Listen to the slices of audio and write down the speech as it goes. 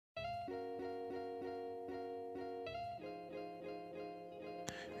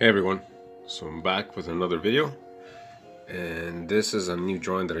Hey everyone, so I'm back with another video, and this is a new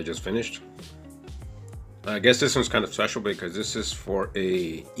drawing that I just finished. I guess this one's kind of special because this is for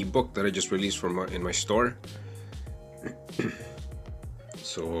a ebook that I just released from in my store.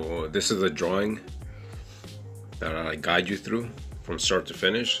 So this is a drawing that I guide you through from start to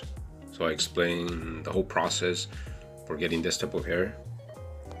finish. So I explain the whole process for getting this type of hair,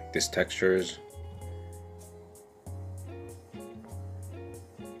 these textures.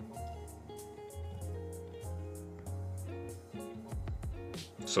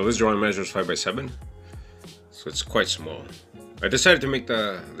 So this drawing measures 5 by 7, so it's quite small. I decided to make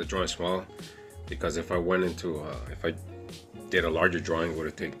the drawing small because if I went into if I did a larger drawing, it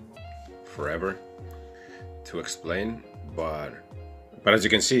would take forever to explain. But as you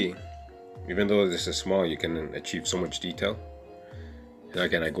can see, even though this is small, you can achieve so much detail. And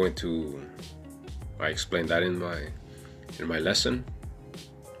again, I explain that in my lesson.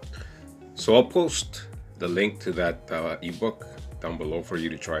 So I'll post the link to that ebook down below for you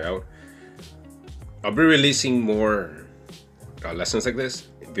to try out. I'll be releasing more lessons like this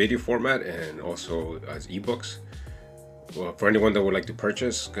in video format and also as ebooks. Well, for anyone that would like to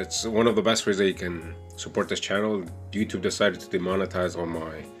purchase, it's one of the best ways that you can support this channel. YouTube decided to demonetize all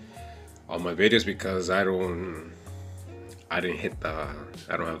my videos because I don't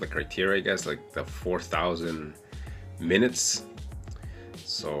have the criteria, I guess, like the 4,000 minutes.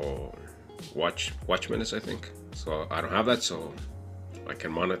 So watch minutes, I think. So I don't have that, so I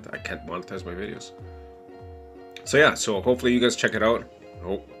can't monetize my videos. So yeah, so hopefully you guys check it out.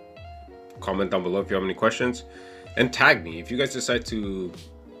 Comment down below if you have any questions, and tag me if you guys decide to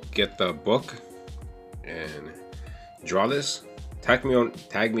get the book and draw this. Tag me on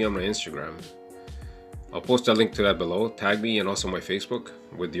my Instagram. I'll post a link to that below. Tag me and also my Facebook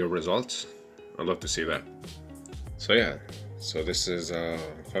with your results. I'd love to see that. So yeah, so this is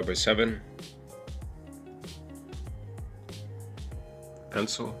 5 by 7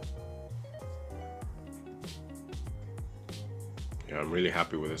 pencil. Yeah, I'm really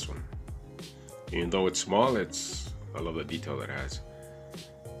happy with this one. Even though it's small, I love the detail that it has.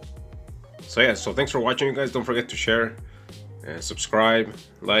 So yeah, so thanks for watching, you guys. Don't forget to share and subscribe,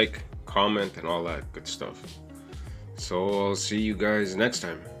 like, comment, and all that good stuff. So I'll see you guys next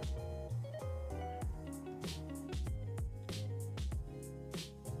time.